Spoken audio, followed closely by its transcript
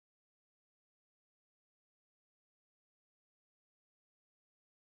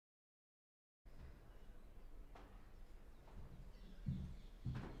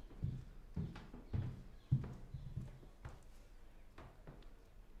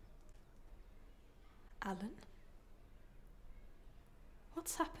Alan?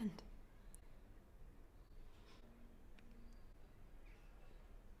 What's happened?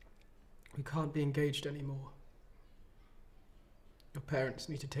 We can't be engaged anymore. Your parents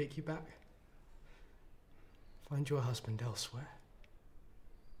need to take you back. Find your husband elsewhere.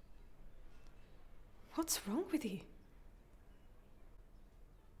 What's wrong with you?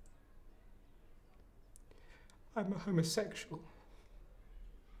 I'm a homosexual.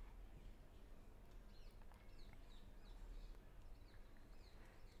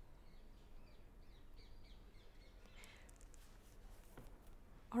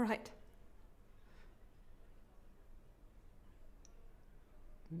 All right.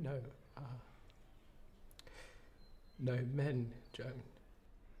 No men, Joan.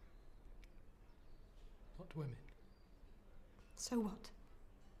 Not women. So what?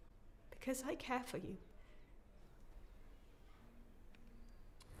 Because I care for you.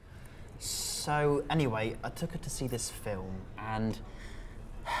 So, anyway, I took her to see this film, and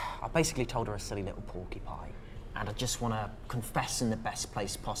I basically told her a silly little porcupine. And I just want to confess in the best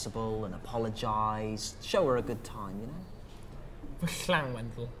place possible and apologise, show her a good time, you know? The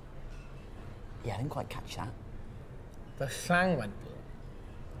slangwendel. Yeah, I didn't quite catch that. The slangwendel.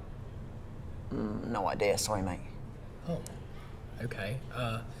 No idea, sorry, mate. Oh, okay.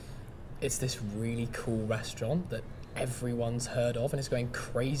 It's this really cool restaurant that everyone's heard of and is going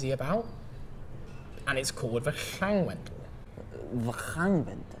crazy about. And it's called the Slangwendel. The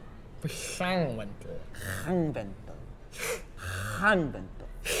Slangwendel. The Slangwendel. Slangwendel. Slangwendel.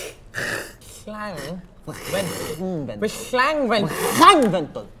 Slang. Slangwendel. The Slangwendel.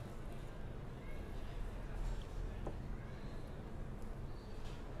 Slangwendel.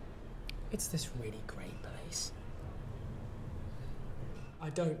 It's this really great place. I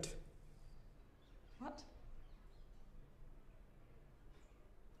don't. What?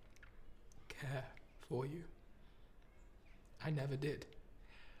 Care for you. I never did.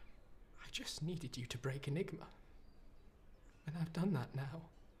 I just needed you to break Enigma. And I've done that now.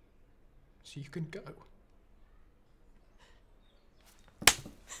 So you can go.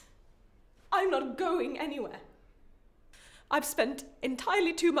 I'm not going anywhere. I've spent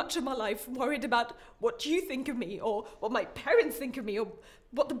entirely too much of my life worried about what you think of me, or what my parents think of me, or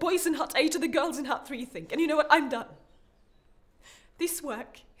what the boys in Hut 8 or the girls in Hut 3 think. And you know what? I'm done. This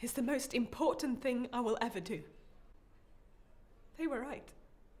work is the most important thing I will ever do. They were right.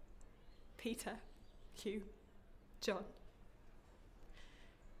 Peter, Hugh, John.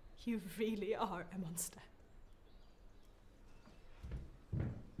 You really are a monster.